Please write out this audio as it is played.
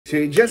So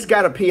you just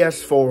got a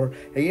PS4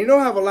 and you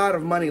don't have a lot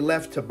of money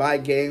left to buy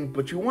games,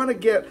 but you want to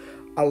get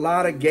a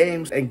lot of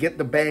games and get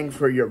the bang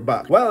for your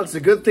buck. Well, it's a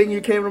good thing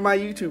you came to my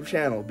YouTube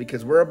channel,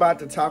 because we're about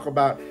to talk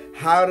about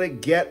how to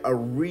get a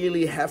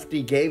really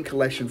hefty game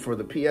collection for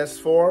the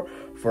PS4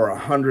 for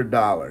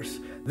 $100.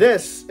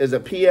 This is a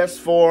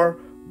PS4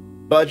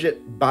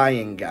 budget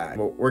buying guide.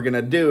 What we're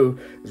gonna do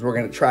is we're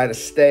gonna try to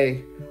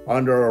stay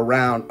under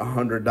around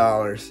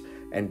 $100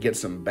 and get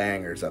some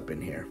bangers up in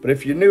here. But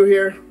if you're new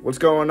here, what's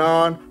going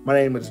on? My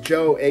name is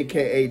Joe,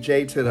 aka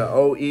J to the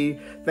OE.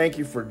 Thank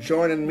you for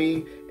joining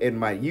me in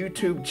my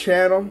YouTube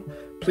channel.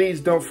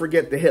 Please don't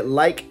forget to hit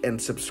like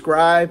and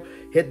subscribe.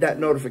 Hit that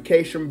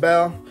notification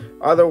bell.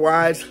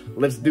 Otherwise,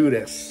 let's do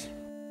this.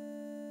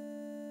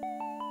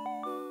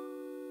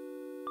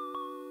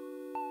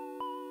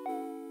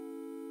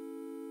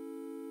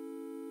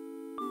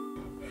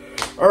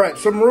 All right,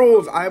 some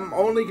rules. I'm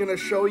only gonna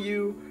show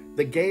you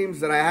the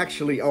games that I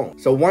actually own.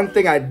 So one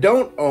thing I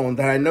don't own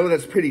that I know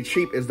that's pretty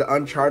cheap is the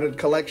Uncharted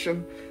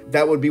collection.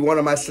 That would be one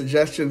of my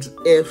suggestions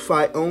if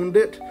I owned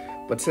it.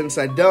 But since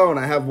I don't,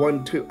 I have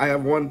 1, 2,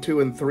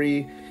 and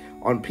 3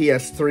 on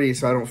PS3,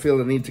 so I don't feel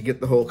the need to get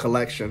the whole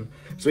collection.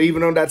 So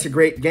even though that's a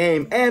great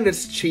game and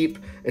it's cheap,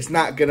 it's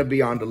not gonna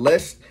be on the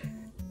list.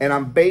 And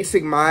I'm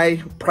basing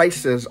my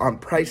prices on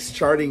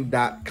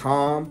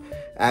pricecharting.com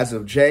as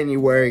of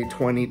January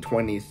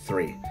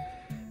 2023.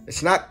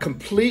 It's not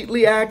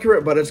completely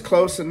accurate, but it's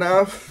close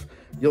enough.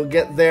 You'll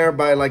get there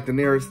by like the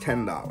nearest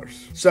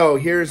 $10. So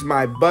here's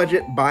my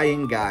budget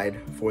buying guide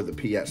for the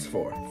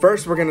PS4.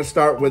 First, we're gonna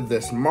start with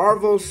this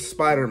Marvel's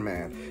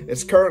Spider-Man.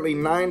 It's currently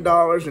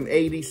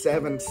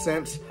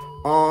 $9.87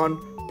 on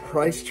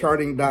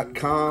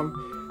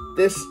pricecharting.com.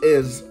 This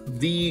is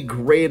the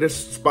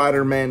greatest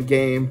Spider-Man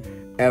game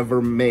ever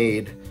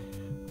made.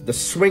 The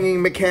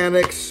swinging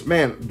mechanics,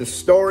 man, the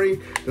story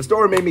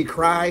made me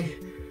cry.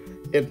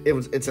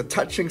 It's a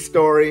touching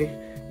story.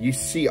 You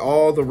see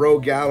all the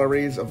rogue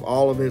galleries of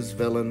all of his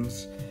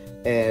villains,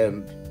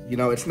 and you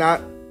know it's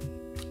not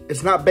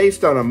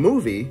based on a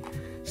movie,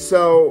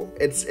 so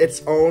it's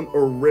its own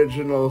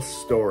original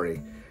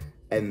story.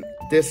 And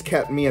this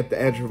kept me at the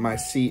edge of my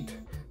seat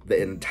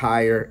the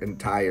entire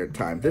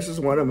time. This is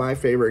one of my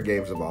favorite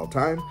games of all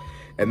time,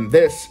 and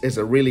this is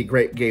a really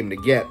great game to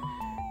get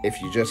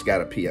if you just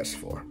got a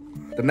PS4.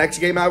 The next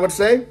game I would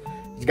say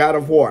is God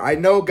of War. I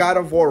know God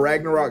of War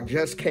Ragnarok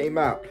just came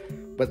out,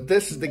 but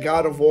this is the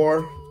God of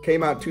War,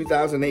 came out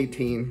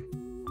 2018.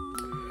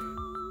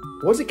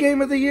 Was it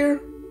Game of the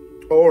Year?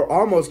 Or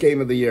almost Game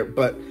of the Year,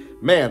 but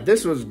man,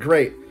 this was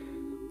great.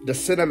 The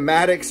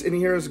cinematics in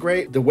here is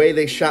great. The way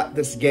they shot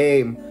this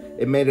game,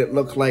 it made it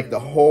look like the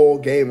whole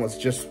game was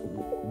just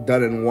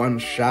done in one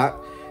shot.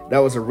 That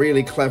was a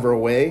really clever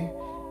way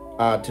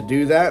to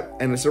do that,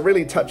 and it's a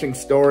really touching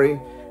story.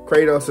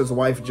 Kratos'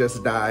 wife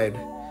just died,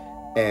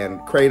 and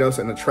Kratos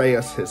and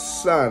Atreus, his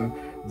son,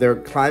 they're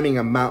climbing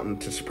a mountain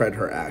to spread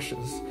her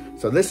ashes.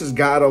 So this is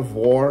God of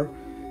War.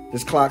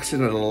 This clocks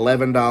in at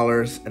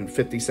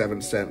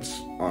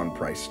 $11.57 on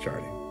price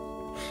charting.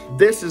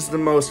 This is the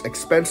most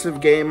expensive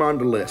game on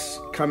the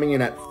list, coming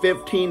in at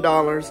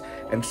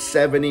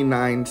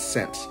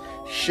 $15.79.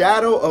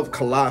 Shadow of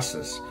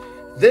Colossus.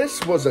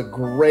 This was a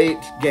great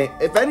game.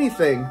 If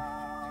anything,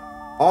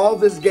 all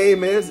this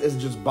game is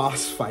just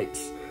boss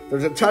fights.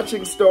 There's a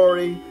touching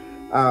story.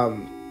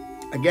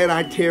 Again,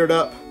 I teared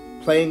up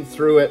playing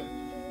through it.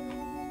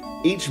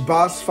 Each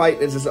boss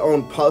fight is its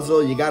own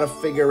puzzle. You gotta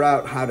figure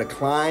out how to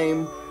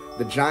climb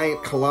the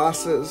giant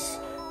colossus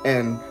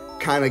and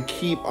kind of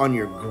keep on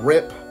your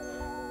grip.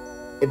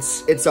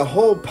 It's a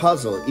whole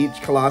puzzle,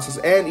 each colossus,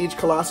 and each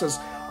colossus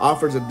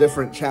offers a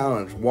different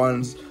challenge.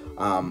 One's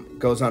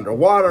goes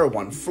underwater,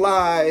 one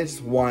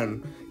flies,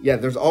 one... Yeah,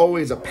 there's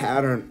always a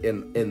pattern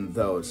in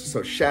those.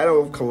 So Shadow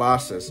of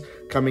Colossus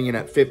coming in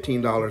at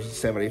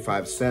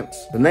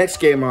 $15.75. The next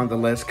game on the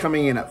list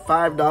coming in at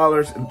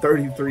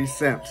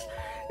 $5.33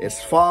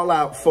 is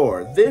Fallout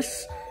 4.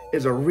 This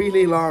is a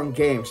really long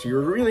game, so you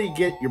really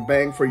get your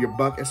bang for your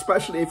buck,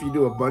 especially if you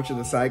do a bunch of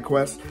the side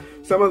quests.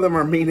 Some of them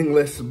are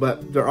meaningless,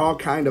 but they're all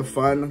kind of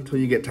fun until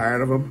you get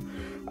tired of them.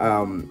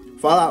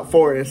 Fallout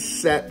 4 is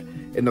set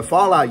in the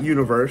Fallout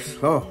universe.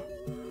 Oh,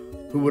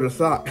 who would have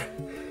thought?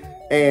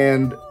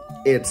 And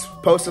it's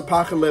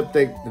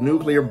post-apocalyptic. The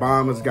nuclear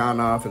bomb has gone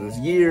off, and it's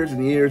years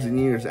and years and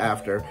years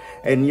after.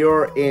 And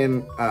you're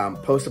in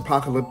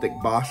post-apocalyptic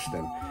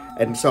Boston.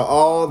 And so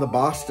all the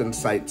Boston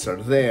sites are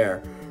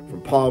there, from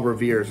Paul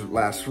Revere's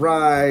Last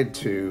Ride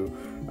to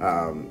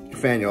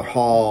Faneuil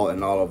Hall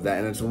and all of that.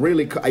 And it's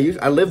really cool. I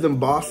lived in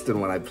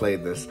Boston when I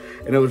played this,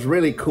 and it was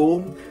really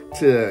cool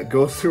to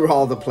go through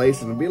all the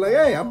places and be like,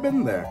 hey, I've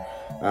been there.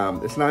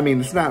 It's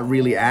not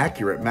really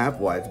accurate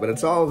map-wise, but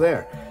it's all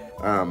there.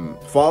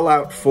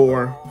 Fallout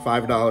 4,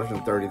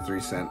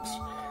 $5.33,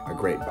 a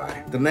great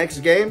buy. The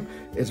next game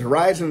is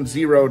Horizon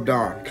Zero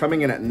Dawn,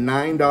 coming in at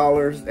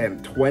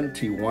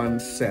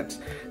 $9.21.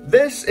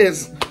 This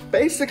is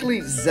basically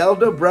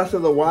Zelda Breath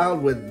of the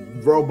Wild with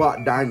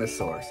robot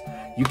dinosaurs.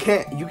 You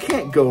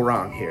can't go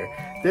wrong here.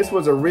 This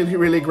was a really,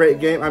 really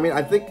great game. I mean,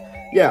 I think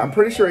Yeah, I'm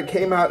pretty sure it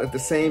came out at the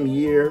same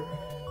year.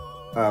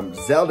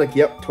 Zelda,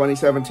 yep,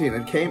 2017.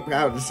 It came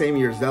out the same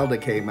year Zelda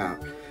came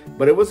out.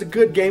 But it was a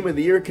good game of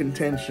the year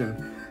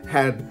contention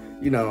had,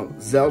 you know,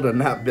 Zelda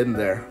not been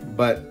there.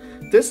 But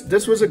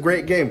this was a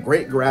great game.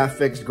 Great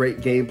graphics,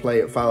 great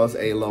gameplay. It follows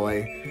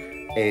Aloy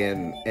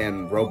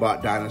and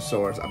robot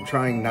dinosaurs. I'm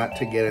trying not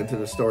to get into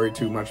the story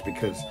too much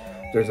because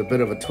there's a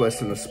bit of a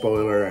twist and a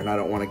spoiler, and I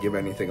don't want to give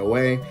anything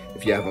away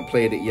if you haven't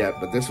played it yet,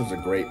 but this was a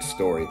great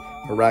story.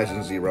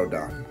 Horizon Zero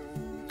Dawn.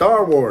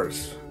 Star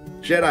Wars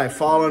Jedi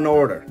Fallen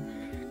Order,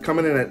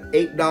 coming in at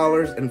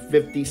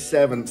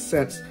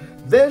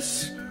 $8.57.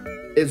 This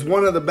is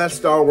one of the best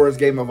Star Wars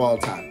game of all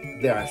time.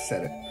 There, I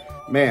said it.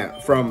 Man,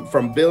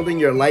 from building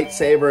your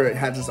lightsaber, it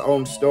has its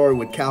own story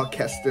with Cal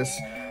Kestis.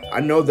 I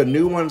know the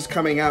new one's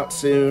coming out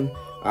soon.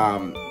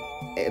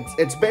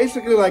 It's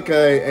basically like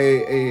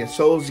a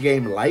Souls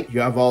game light.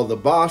 You have all the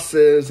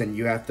bosses, and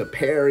you have to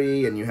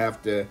parry, and you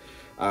have to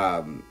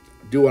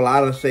do a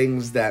lot of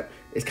things that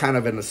is kind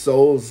of in a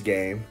Souls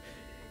game,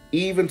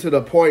 even to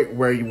the point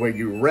where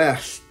you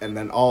rest, and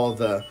then all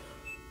the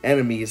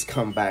enemies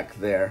come back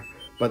there.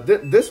 But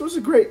this was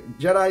a great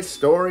Jedi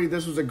story.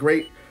 This was a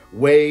great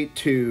way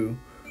to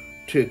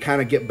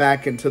kind of get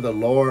back into the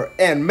lore.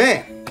 And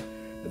man,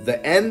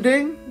 the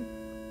ending,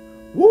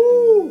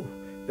 woo!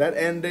 That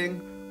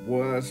ending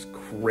was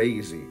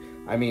crazy.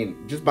 I mean,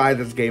 just buy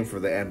this game for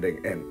the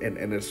ending,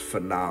 and it's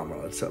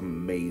phenomenal. It's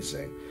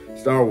amazing.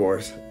 Star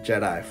Wars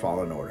Jedi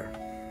Fallen Order.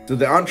 So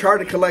the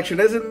Uncharted collection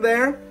isn't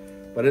there,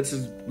 but it's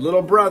his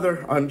little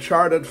brother,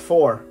 Uncharted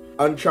 4.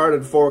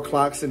 Uncharted 4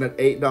 clocks in at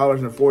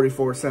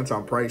 $8.44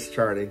 on price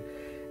charting.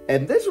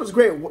 And this was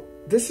great.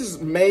 This is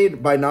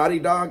made by Naughty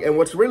Dog, and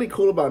what's really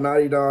cool about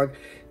Naughty Dog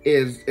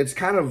is it's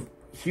kind of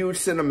huge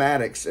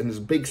cinematics and it's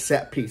big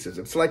set pieces.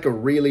 It's like a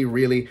really,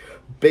 really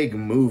big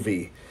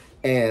movie,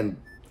 and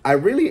I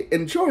really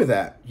enjoy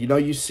that. You know,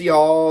 you see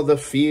all the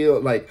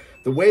feel, like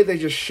the way they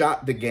just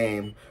shot the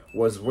game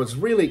was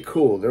really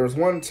cool. There was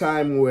one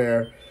time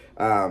where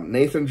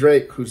Nathan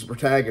Drake, who's the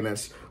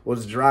protagonist,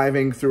 was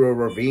driving through a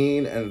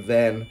ravine, and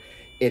then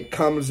it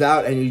comes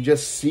out and you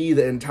just see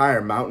the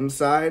entire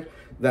mountainside.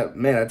 That,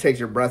 man, it takes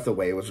your breath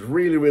away. It was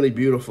really, really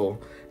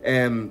beautiful.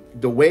 And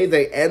the way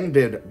they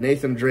ended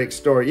Nathan Drake's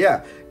story,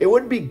 yeah, it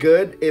would be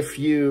good if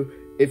you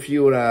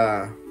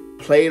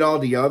played all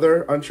the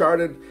other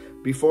Uncharted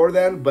before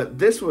then, but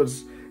this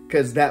was,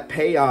 because that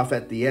payoff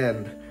at the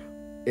end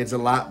is a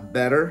lot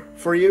better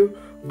for you.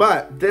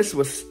 But this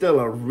was still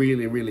a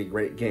really, really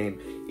great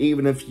game,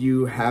 even if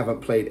you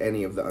haven't played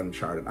any of the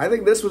Uncharted. I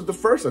think this was the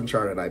first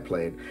Uncharted I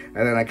played, and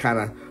then I kind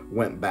of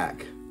went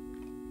back.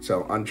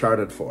 So,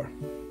 Uncharted 4.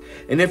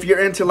 And if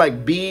you're into,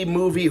 like,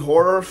 B-movie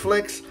horror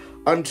flicks,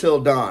 Until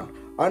Dawn.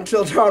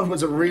 Until Dawn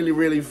was a really,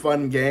 really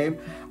fun game.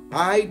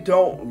 I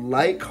don't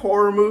like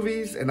horror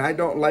movies, and I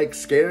don't like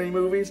scary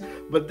movies,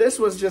 but this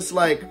was just,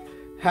 like,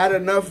 had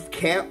enough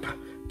camp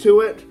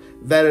to it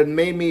that it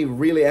made me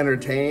really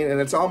entertained.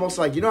 And it's almost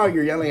like, you know how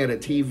you're yelling at a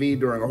TV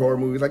during a horror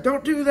movie, it's like,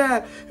 don't do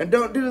that, and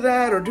don't do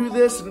that, or do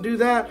this and do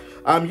that.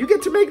 You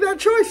get to make that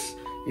choice.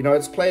 You know,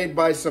 it's played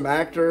by some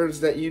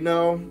actors that you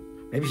know,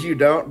 maybe you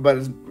don't, but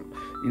it's,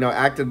 you know,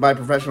 acted by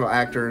professional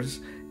actors.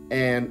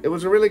 And it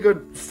was a really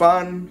good,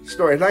 fun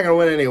story. It's not going to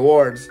win any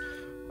awards,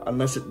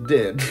 unless it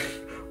did.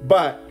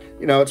 But,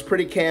 you know, it's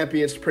pretty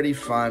campy, it's pretty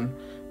fun.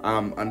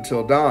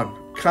 Until Dawn.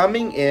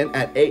 Coming in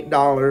at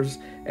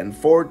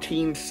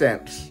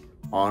 $8.14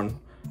 on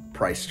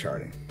price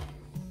charting.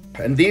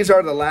 And these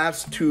are the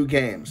last two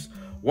games.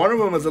 One of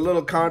them is a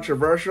little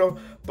controversial,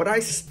 but I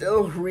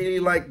still really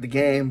like the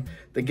game.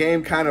 The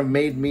game kind of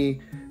made me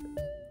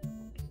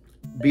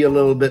be a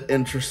little bit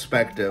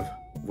introspective,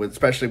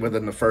 especially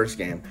within the first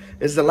game.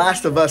 It's the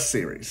Last of Us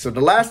series. So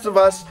The Last of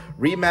Us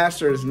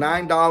Remastered is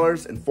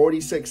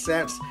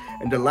 $9.46,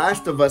 and The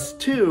Last of Us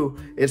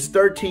 2 is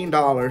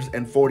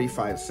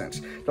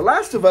 $13.45. The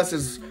Last of Us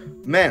is,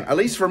 man, at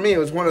least for me, it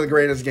was one of the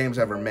greatest games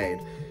ever made.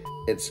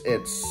 It's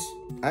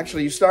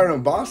actually, you started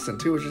in Boston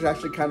too, which is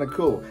actually kind of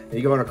cool. And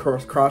you go on a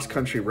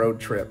cross-country road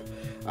trip,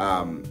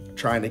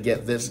 trying to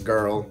get this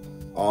girl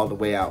all the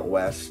way out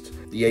west.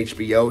 The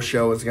HBO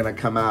show is going to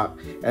come out,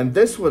 and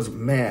this was,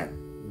 man,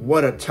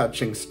 what a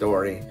touching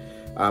story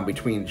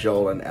between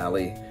Joel and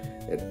Ellie.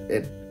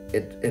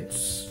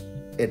 It's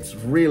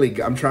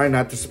really, I'm trying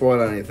not to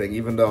spoil anything,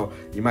 even though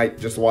you might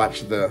just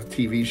watch the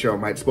TV show,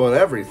 might spoil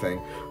everything.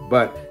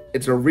 But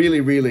it's a really,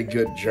 really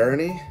good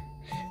journey.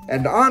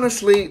 And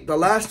honestly, The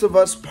Last of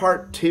Us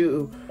Part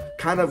 2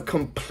 kind of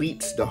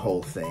completes the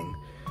whole thing.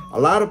 A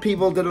lot of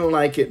people didn't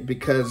like it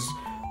because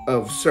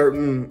of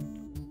certain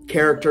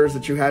characters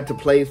that you had to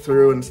play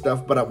through and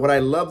stuff. But what I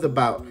loved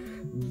about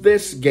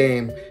this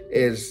game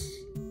is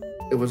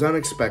it was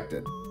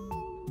unexpected,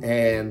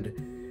 and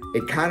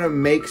it kind of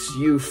makes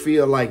you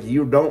feel like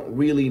you don't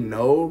really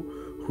know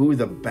who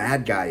the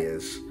bad guy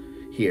is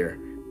here,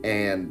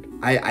 and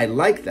I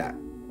like that.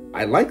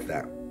 I like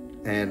that.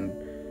 And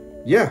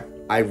yeah,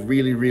 I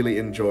really, really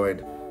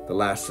enjoyed The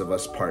Last of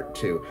Us Part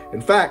 2.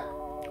 In fact,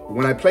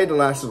 when I played The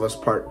Last of Us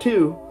Part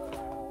 2,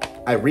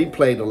 I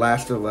replayed The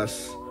Last of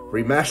Us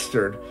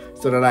remastered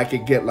so that I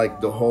could get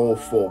like the whole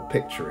full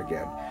picture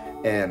again.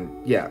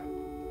 And yeah,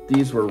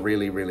 these were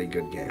really, really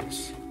good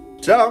games.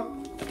 So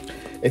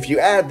if you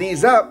add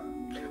these up,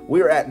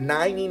 we're at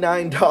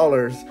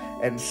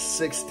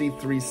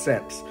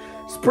 $99.63.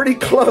 It's pretty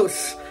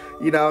close,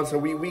 you know, so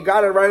we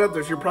got it right up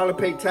there. So you probably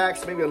pay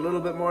tax, maybe a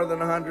little bit more than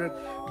 100,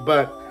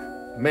 but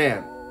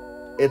man,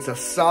 it's a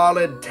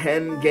solid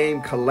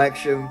 10-game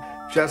collection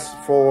just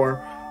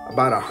for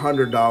about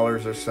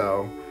 $100 or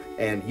so,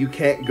 and you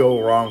can't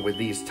go wrong with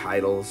these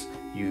titles.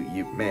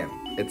 Man,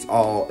 it's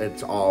all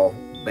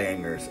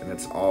bangers, and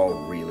it's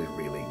all really,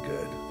 really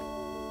good.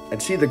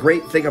 And see, the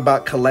great thing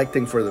about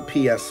collecting for the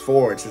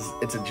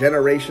PS4, it's a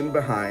generation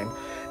behind,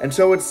 and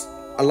so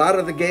a lot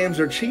of the games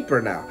are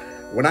cheaper now.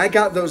 When I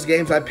got those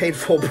games, I paid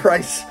full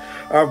price,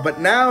 but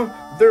now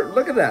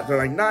look at that, they're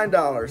like $9,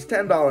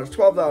 $10, $12,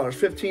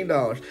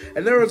 $15,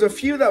 and there was a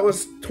few that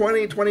was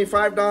 $20,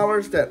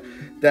 $25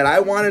 that I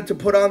wanted to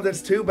put on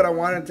this too, but I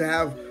wanted to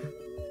have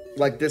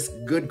like this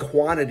good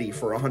quantity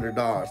for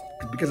 $100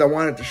 because I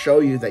wanted to show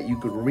you that you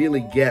could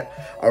really get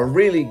a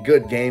really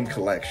good game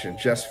collection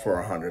just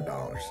for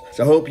 $100.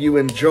 So I hope you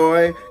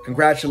enjoy.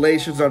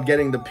 Congratulations on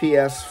getting the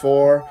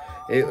PS4.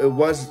 It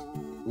was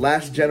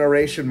last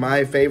generation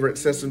my favorite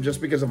system just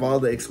because of all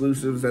the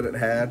exclusives that it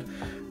had.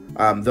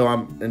 Though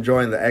I'm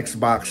enjoying the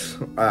Xbox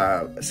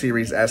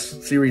Series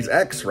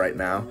X right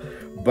now.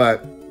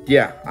 But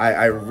yeah,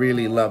 I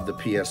really love the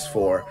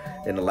PS4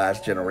 in the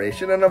last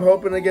generation, and I'm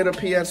hoping to get a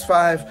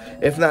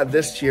PS5, if not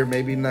this year,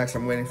 maybe next.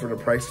 I'm waiting for the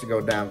price to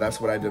go down.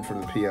 That's what I did for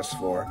the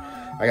PS4.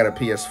 I got a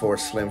PS4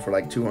 Slim for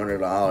like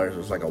 $200. It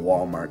was like a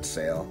Walmart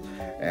sale,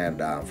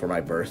 and for my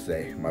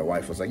birthday, my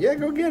wife was like, yeah,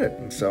 go get it,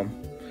 and so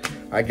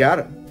I got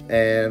it.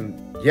 And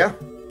yeah,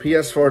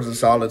 PS4 is a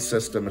solid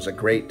system. It's a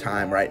great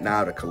time right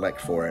now to collect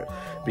for it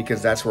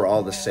because that's where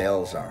all the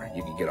sales are.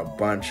 You can get a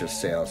bunch of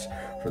sales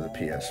for the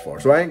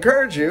PS4. So I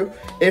encourage you,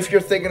 if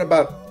you're thinking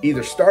about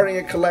either starting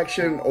a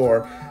collection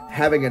or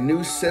having a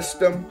new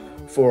system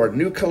for a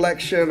new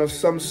collection of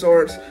some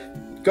sorts,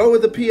 go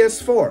with the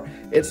PS4.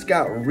 It's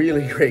got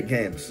really great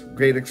games,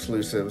 great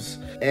exclusives,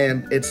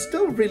 and it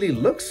still really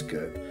looks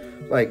good.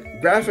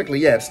 Like, graphically,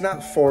 yeah, it's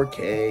not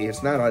 4K,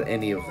 it's not on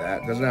any of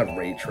that, it doesn't have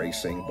ray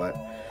tracing, but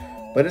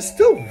it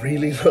still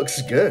really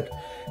looks good,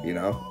 you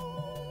know?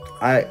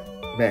 I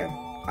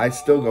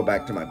still go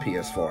back to my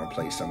PS4 and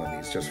play some of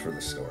these just for the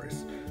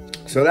stories.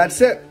 So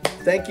that's it.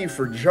 Thank you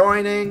for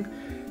joining.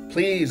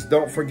 Please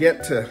don't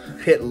forget to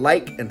hit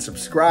like and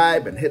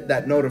subscribe and hit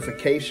that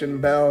notification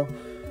bell.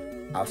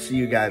 I'll see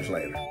you guys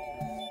later.